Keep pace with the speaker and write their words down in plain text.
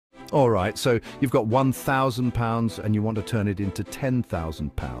All right, so you've got £1,000 and you want to turn it into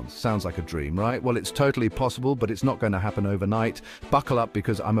 £10,000. Sounds like a dream, right? Well, it's totally possible, but it's not going to happen overnight. Buckle up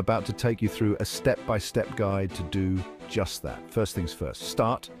because I'm about to take you through a step-by-step guide to do just that. First things first,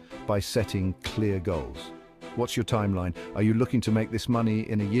 start by setting clear goals. What's your timeline? Are you looking to make this money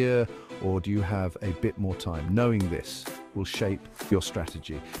in a year, or do you have a bit more time? Knowing this will shape your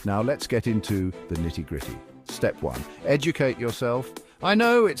strategy. Now let's get into the nitty-gritty. Step one, educate yourself. I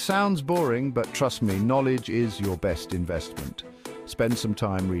know it sounds boring, but trust me, knowledge is your best investment. Spend some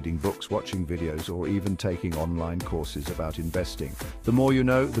time reading books, watching videos, or even taking online courses about investing. The more you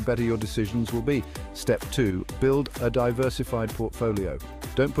know, the better your decisions will be. Step two, build a diversified portfolio.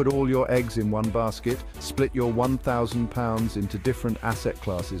 Don't put all your eggs in one basket. Split your £1,000 into different asset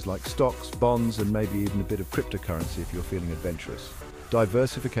classes like stocks, bonds, and maybe even a bit of cryptocurrency if you're feeling adventurous.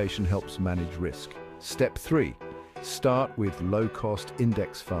 Diversification helps manage risk. Step three, start with low-cost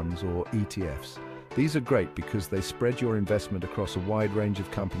index funds or ETFs. These are great because they spread your investment across a wide range of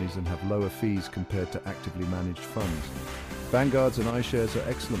companies and have lower fees compared to actively managed funds. Vanguards and iShares are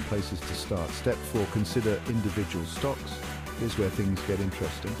excellent places to start. Step four, consider individual stocks. Here's where things get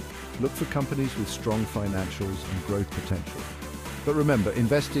interesting. Look for companies with strong financials and growth potential. But remember,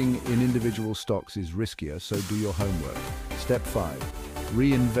 investing in individual stocks is riskier, so do your homework. Step five,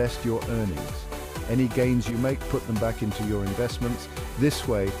 reinvest your earnings. Any gains you make, put them back into your investments. This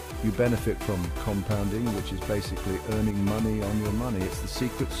way, you benefit from compounding, which is basically earning money on your money. It's the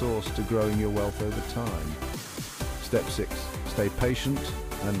secret sauce to growing your wealth over time. Step six, stay patient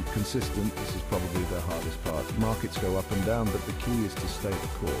and consistent. This is probably the hardest part. Markets go up and down, but the key is to stay the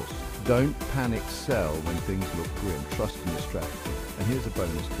course. Don't panic sell when things look grim. Trust in your strategy. And here's a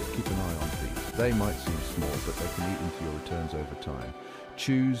bonus tip. Keep an eye on fees. They might seem small, but they can eat into your returns over time.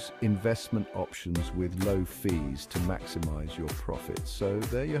 Choose investment options with low fees to maximize your profits. So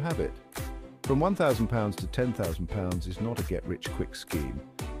there you have it. From £1,000 to £10,000 is not a get-rich-quick scheme,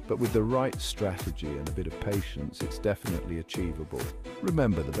 but with the right strategy and a bit of patience, it's definitely achievable.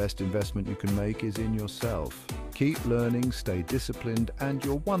 Remember, the best investment you can make is in yourself. Keep learning, stay disciplined, and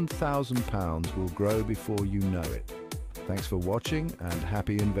your £1,000 will grow before you know it. Thanks for watching and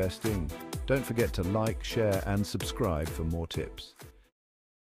happy investing. Don't forget to like, share, and subscribe for more tips.